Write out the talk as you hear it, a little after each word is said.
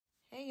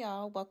Hey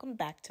y'all, welcome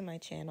back to my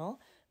channel.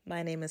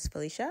 My name is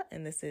Felicia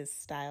and this is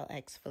Style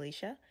X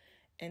Felicia.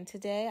 And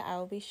today I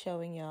will be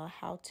showing y'all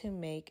how to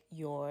make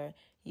your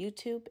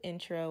YouTube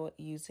intro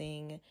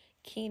using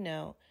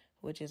Keynote,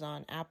 which is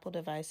on Apple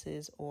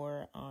devices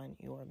or on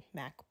your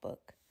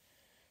MacBook.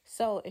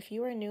 So if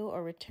you are new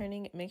or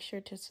returning, make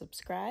sure to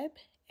subscribe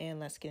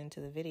and let's get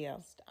into the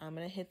video. I'm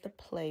going to hit the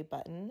play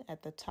button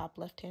at the top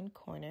left-hand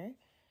corner.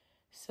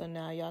 So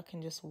now y'all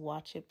can just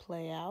watch it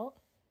play out.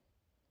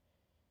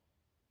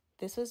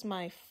 This is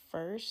my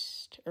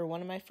first, or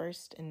one of my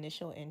first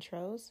initial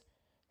intros.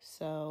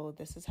 So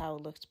this is how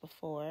it looked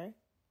before.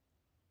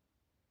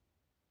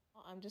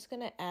 I'm just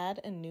going to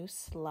add a new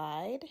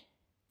slide.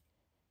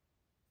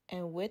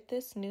 And with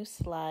this new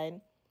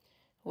slide,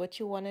 what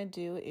you want to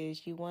do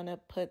is you want to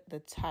put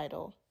the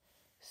title.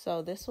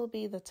 So this will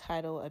be the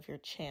title of your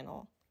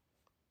channel.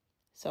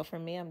 So for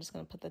me, I'm just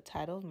going to put the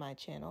title of my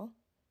channel.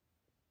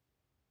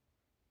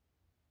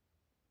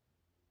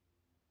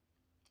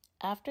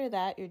 After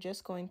that, you're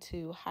just going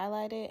to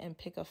highlight it and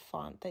pick a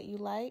font that you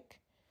like.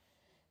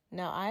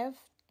 Now, I have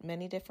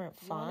many different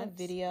fonts.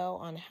 Video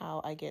on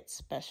how I get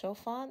special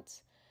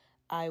fonts.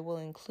 I will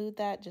include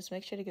that. Just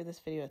make sure to give this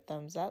video a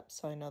thumbs up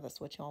so I know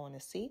that's what y'all want to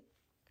see.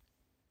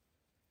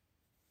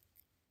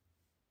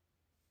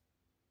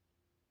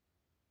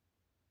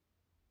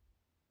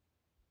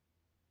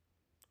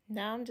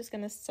 Now I'm just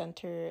going to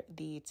center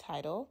the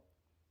title.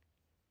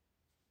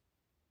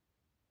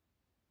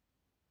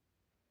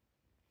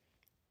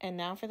 And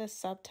now for the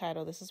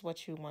subtitle, this is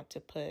what you want to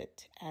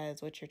put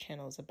as what your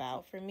channel is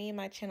about. So for me,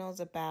 my channel is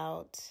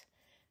about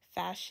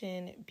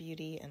fashion,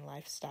 beauty, and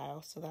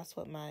lifestyle. So that's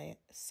what my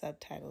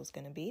subtitle is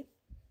going to be.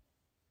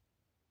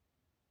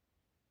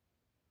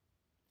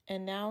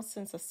 And now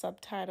since the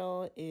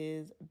subtitle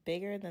is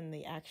bigger than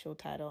the actual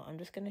title, I'm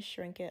just going to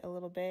shrink it a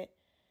little bit.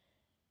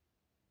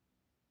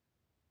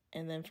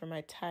 And then for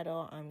my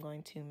title, I'm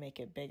going to make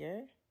it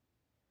bigger.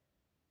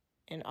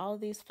 And all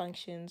of these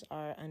functions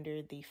are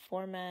under the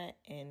format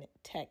and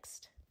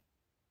text.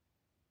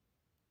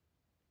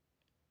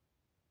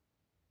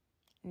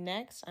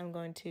 Next, I'm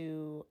going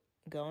to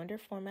go under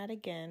format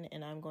again,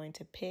 and I'm going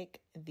to pick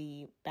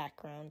the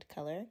background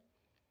color.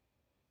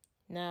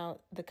 Now,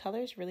 the color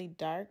is really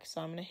dark,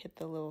 so I'm going to hit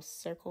the little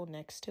circle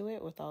next to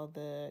it with all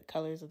the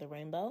colors of the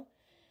rainbow.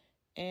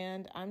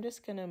 And I'm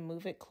just going to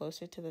move it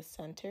closer to the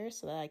center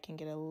so that I can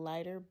get a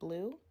lighter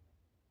blue.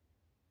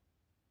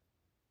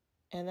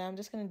 And then I'm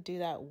just going to do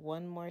that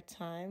one more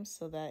time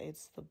so that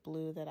it's the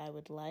blue that I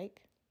would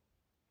like.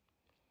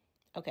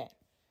 Okay,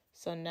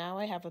 so now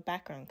I have a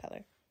background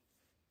color.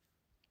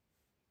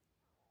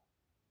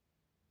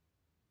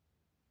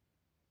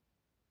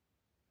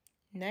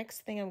 Next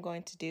thing I'm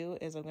going to do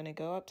is I'm going to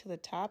go up to the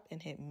top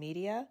and hit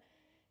media,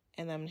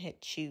 and I'm going to hit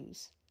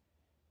choose.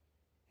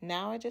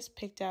 Now I just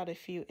picked out a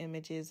few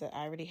images that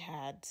I already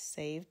had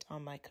saved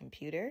on my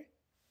computer,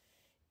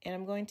 and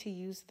I'm going to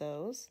use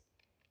those.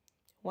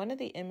 One of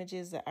the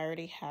images that I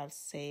already have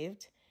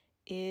saved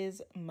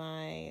is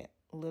my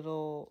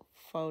little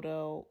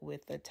photo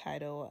with the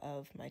title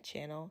of my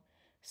channel.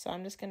 So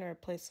I'm just going to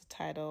replace the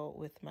title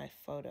with my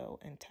photo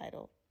and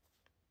title.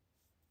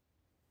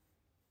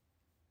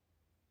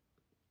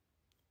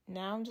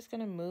 Now I'm just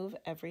going to move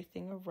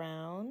everything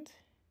around.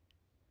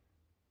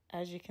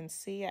 As you can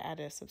see, I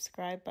added a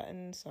subscribe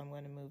button, so I'm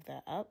going to move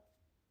that up.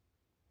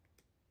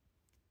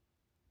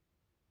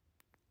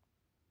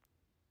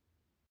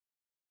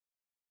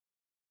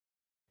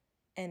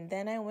 And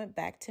then I went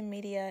back to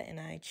media and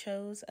I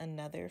chose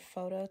another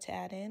photo to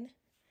add in.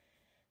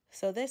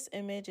 So this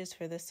image is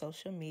for the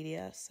social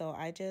media. So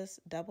I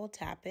just double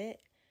tap it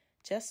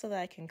just so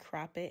that I can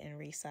crop it and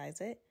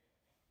resize it.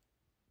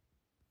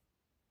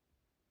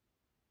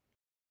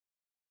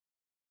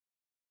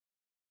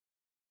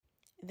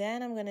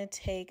 Then I'm going to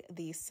take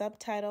the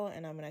subtitle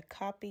and I'm going to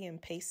copy and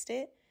paste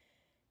it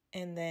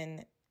and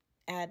then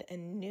add a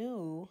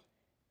new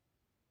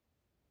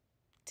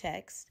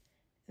text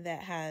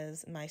that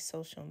has my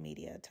social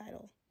media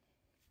title.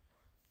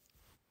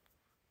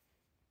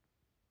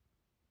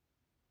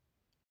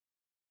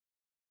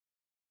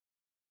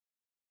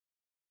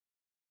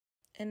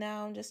 And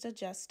now I'm just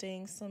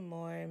adjusting some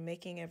more,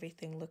 making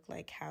everything look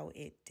like how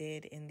it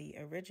did in the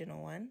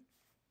original one.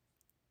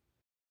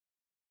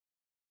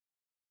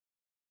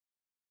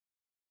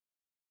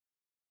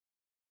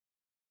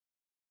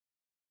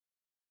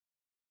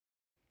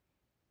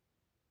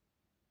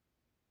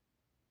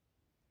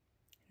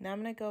 Now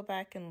I'm going to go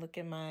back and look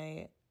at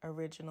my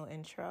original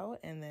intro,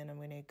 and then I'm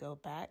going to go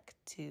back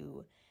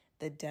to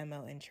the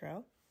demo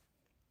intro.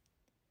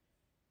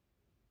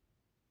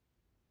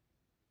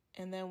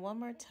 And then one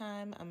more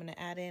time, I'm going to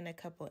add in a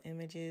couple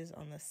images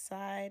on the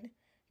side,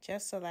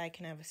 just so that I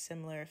can have a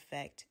similar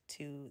effect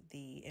to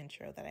the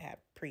intro that I had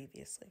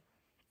previously.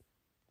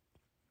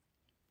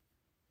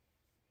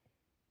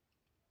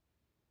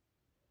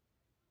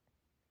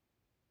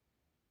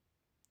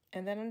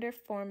 And then under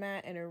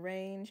format and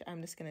arrange, I'm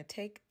just going to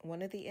take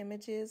one of the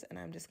images and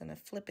I'm just going to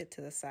flip it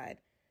to the side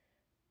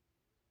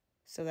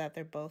so that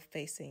they're both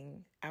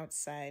facing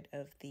outside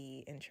of the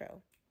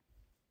intro.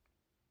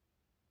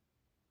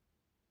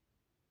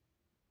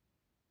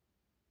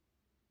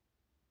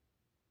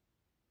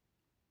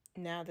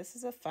 Now, this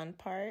is a fun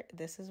part.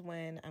 This is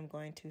when I'm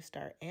going to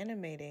start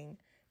animating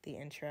the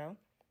intro.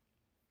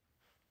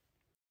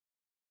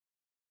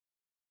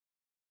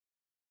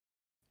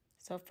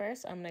 So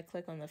first, I'm going to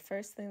click on the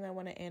first thing that I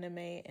want to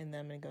animate, and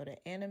then I'm going to go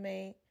to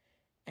Animate,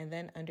 and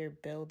then under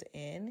Build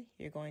In,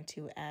 you're going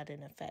to add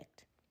an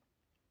effect.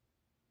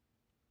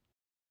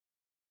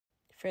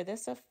 For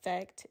this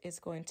effect, it's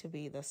going to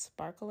be the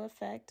sparkle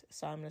effect.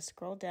 So I'm going to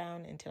scroll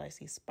down until I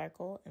see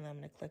sparkle, and I'm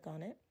going to click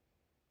on it.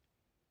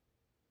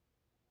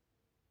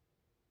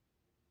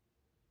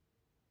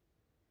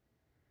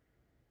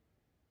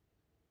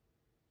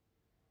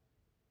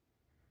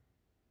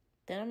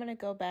 Then I'm going to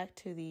go back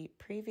to the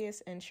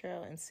previous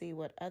intro and see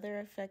what other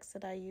effects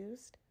that I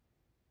used.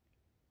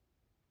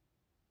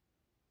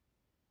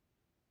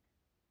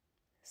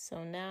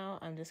 So now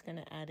I'm just going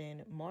to add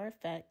in more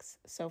effects.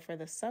 So for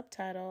the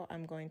subtitle,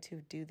 I'm going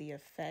to do the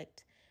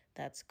effect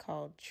that's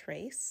called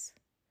Trace.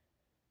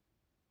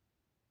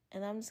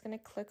 And I'm just going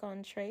to click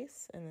on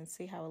Trace and then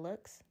see how it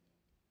looks.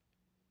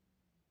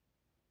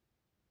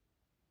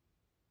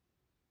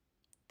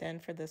 Then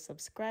for the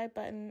subscribe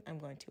button, I'm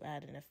going to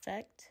add an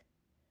effect.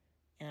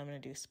 And I'm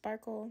going to do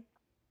Sparkle.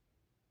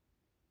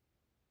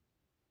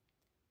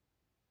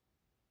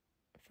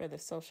 For the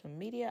social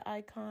media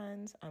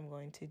icons, I'm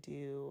going to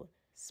do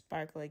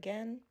Sparkle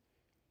again.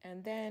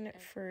 And then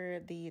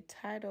for the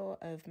title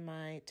of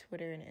my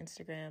Twitter and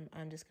Instagram,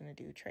 I'm just going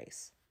to do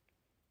Trace.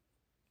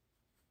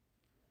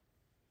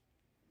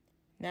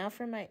 Now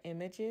for my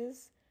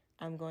images,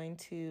 I'm going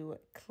to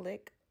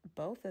click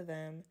both of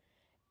them,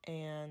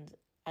 and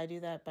I do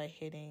that by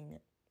hitting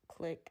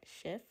click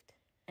Shift,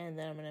 and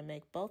then I'm going to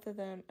make both of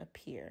them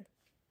appear.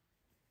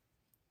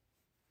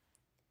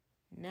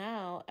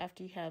 Now,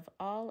 after you have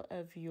all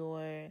of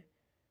your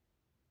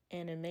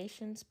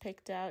animations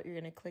picked out, you're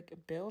going to click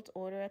Build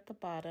Order at the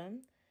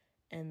bottom,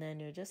 and then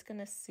you're just going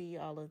to see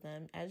all of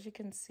them. As you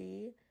can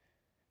see,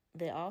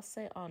 they all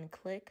say on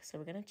click, so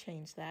we're going to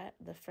change that.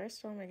 The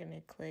first one, we're going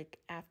to click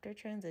after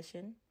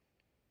transition.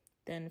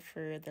 Then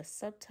for the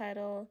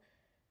subtitle,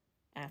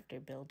 after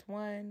build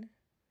 1.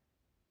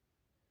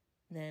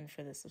 Then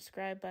for the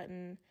subscribe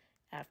button,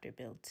 after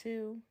build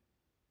 2.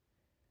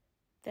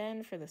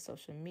 Then for the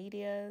social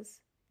medias,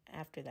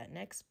 after that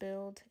next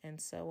build, and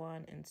so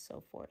on and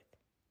so forth.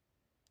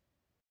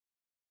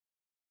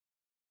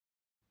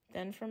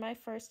 Then for my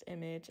first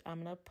image,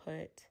 I'm going to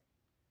put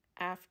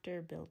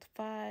after build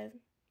 5.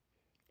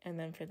 And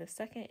then for the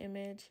second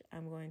image,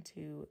 I'm going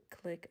to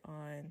click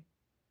on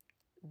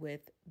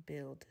with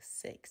build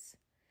 6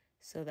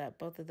 so that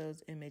both of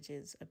those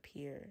images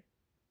appear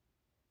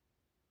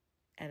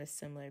at a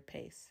similar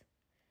pace.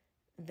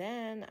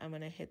 Then I'm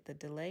going to hit the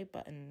delay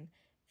button,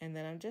 and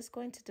then I'm just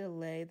going to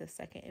delay the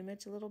second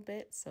image a little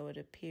bit so it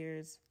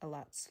appears a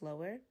lot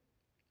slower.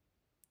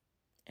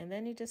 And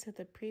then you just hit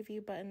the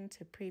preview button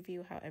to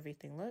preview how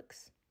everything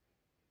looks.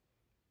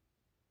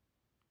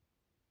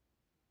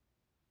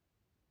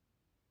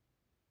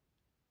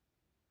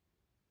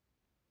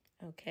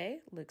 Okay,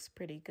 looks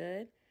pretty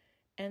good.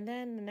 And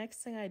then the next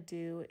thing I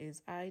do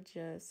is I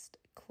just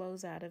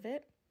close out of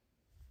it.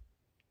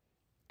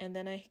 And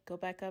then I go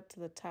back up to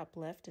the top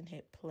left and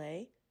hit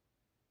play.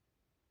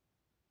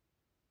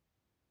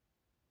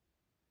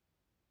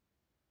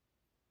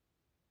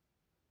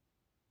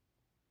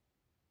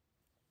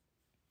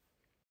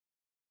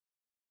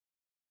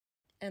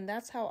 And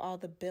that's how all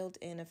the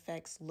built-in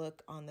effects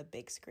look on the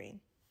big screen.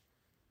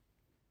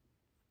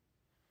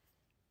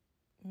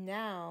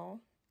 Now,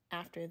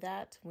 after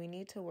that, we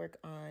need to work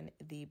on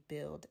the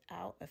build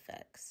out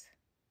effects.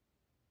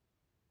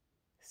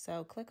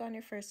 So click on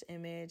your first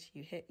image,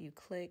 you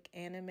click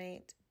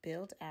animate,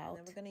 build out,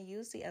 and then we're going to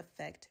use the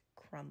effect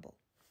crumble.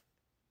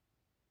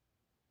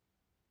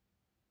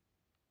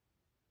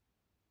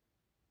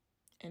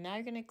 And now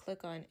you're going to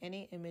click on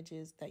any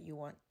images that you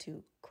want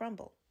to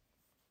crumble.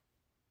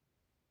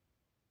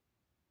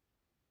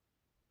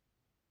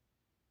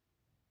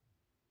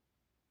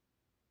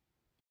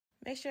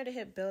 Make sure to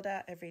hit build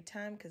out every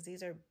time because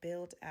these are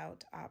build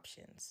out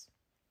options.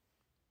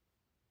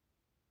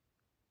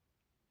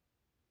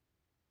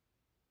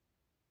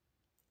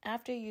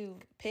 After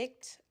you've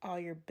picked all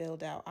your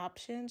build out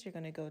options, you're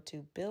going to go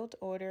to build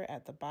order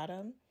at the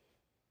bottom.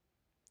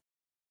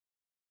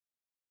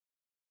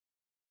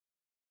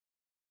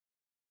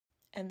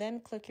 And then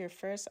click your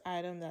first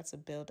item that's a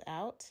build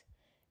out,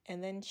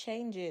 and then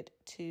change it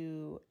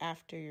to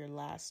after your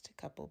last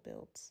couple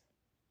builds.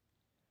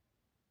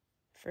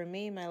 For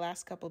me, my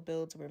last couple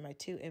builds were my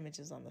 2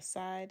 images on the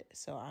side,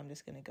 so I'm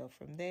just going to go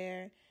from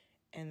there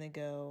and then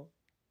go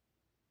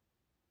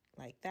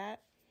like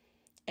that.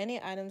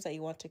 Any items that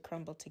you want to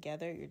crumble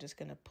together, you're just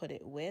going to put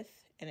it with,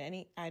 and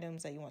any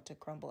items that you want to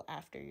crumble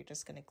after, you're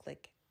just going to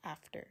click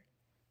after.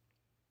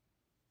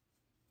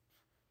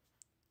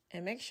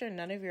 And make sure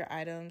none of your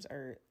items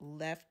are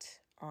left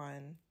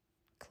on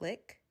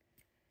click,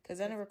 because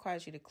then it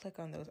requires you to click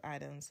on those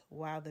items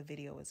while the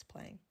video is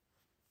playing.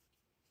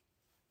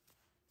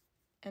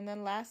 And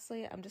then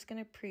lastly, I'm just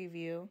going to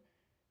preview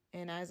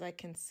And as I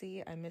can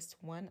see, I missed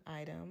one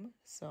item,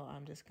 so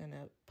I'm just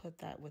gonna put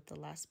that with the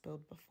last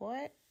build before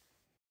it.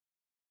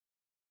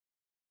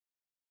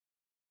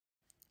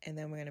 And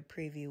then we're gonna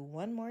preview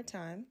one more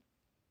time.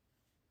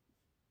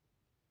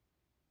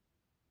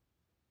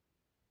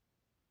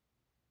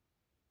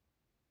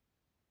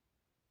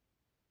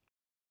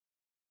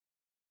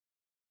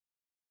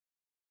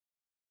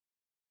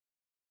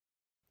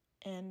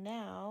 And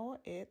now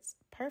it's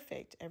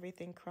perfect.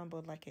 Everything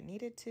crumbled like it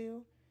needed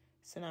to.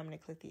 So now I'm gonna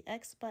click the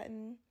X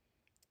button,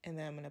 and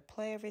then I'm gonna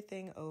play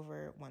everything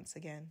over once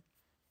again.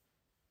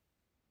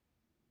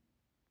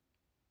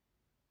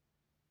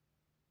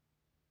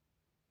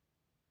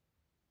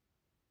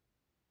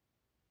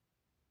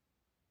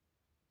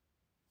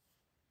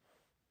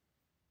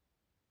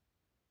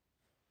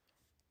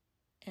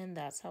 And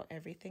that's how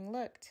everything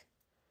looked.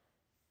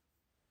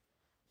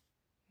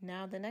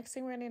 Now the next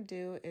thing we're going to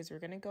do is we're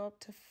going to go up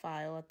to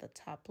File at the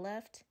top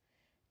left,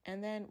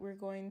 and then we're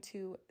going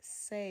to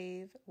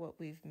save what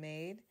we've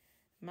made.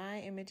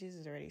 My images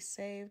is already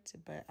saved,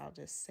 but I'll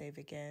just save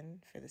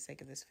again for the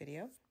sake of this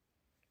video.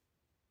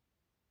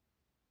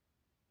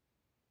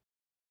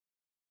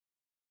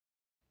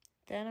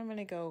 Then I'm going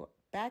to go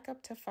back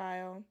up to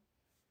File,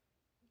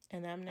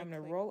 and then I'm going to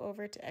roll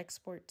over to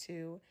Export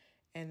To,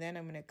 and then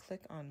I'm going to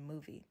click on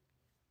Movie.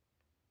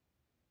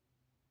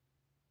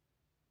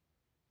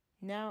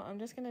 Now I'm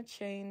just going to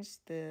change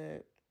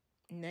the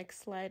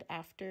next slide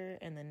after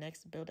and the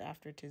next build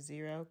after to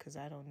 0 because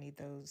I don't need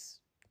those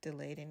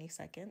delayed any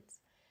seconds.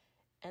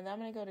 And I'm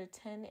going to go to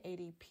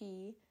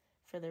 1080p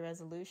for the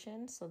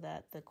resolution so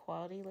that the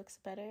quality looks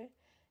better.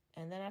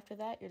 And then after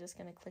that, you're just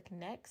going to click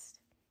Next.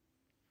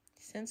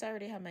 Since I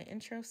already have my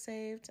intro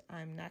saved,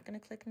 I'm not going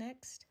to click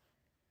Next.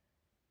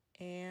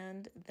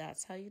 And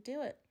that's how you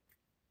do it.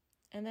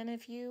 And then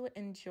if you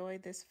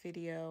enjoyed this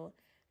video,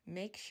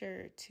 make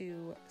sure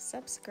to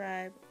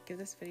subscribe, give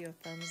this video a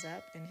thumbs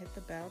up, and hit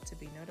the bell to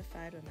be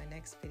notified when my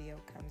next video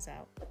comes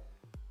out.